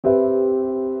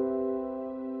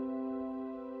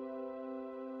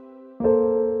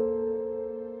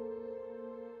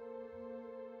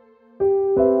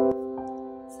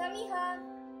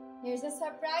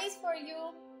surprise for you.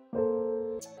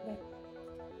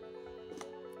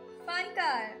 Fun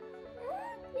car.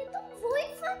 ये तो वही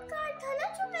फन कार था ना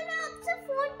जो मैंने आपसे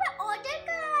फोन पे ऑर्डर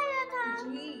कराया था.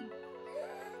 जी.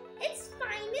 It's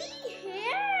finally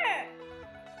here.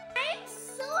 I'm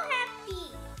so happy.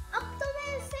 अब तो मैं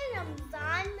इसे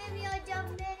रमजान में भी और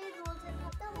जब मेरे रोजे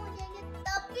खत्म हो जाएंगे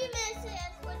तब भी मैं इसे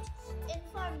कुछ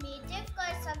इंफॉर्मेटिव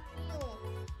कर सकती हूँ.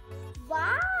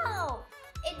 वाओ,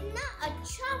 इतना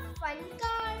अच्छा fun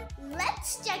car. Let's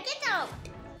check it out.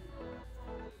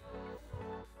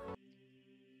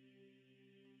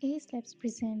 Acelabs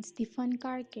presents the Fun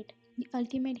Car Kit, the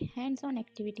ultimate hands-on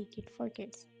activity kit for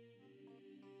kids.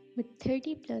 With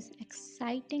 30 plus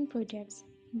exciting projects,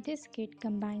 this kit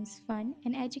combines fun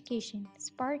and education,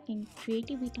 sparking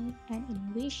creativity and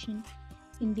innovation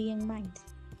in the young minds.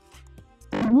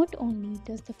 Not only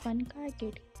does the Fun Car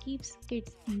Kit keeps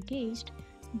kids engaged,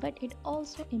 but it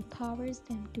also empowers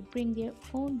them to bring their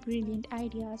own brilliant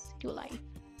ideas to life.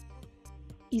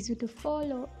 Easy to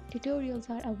follow tutorials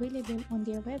are available on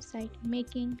their website,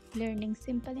 making learning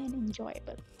simple and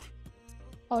enjoyable.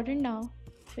 Order now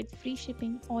with free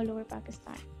shipping all over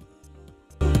Pakistan.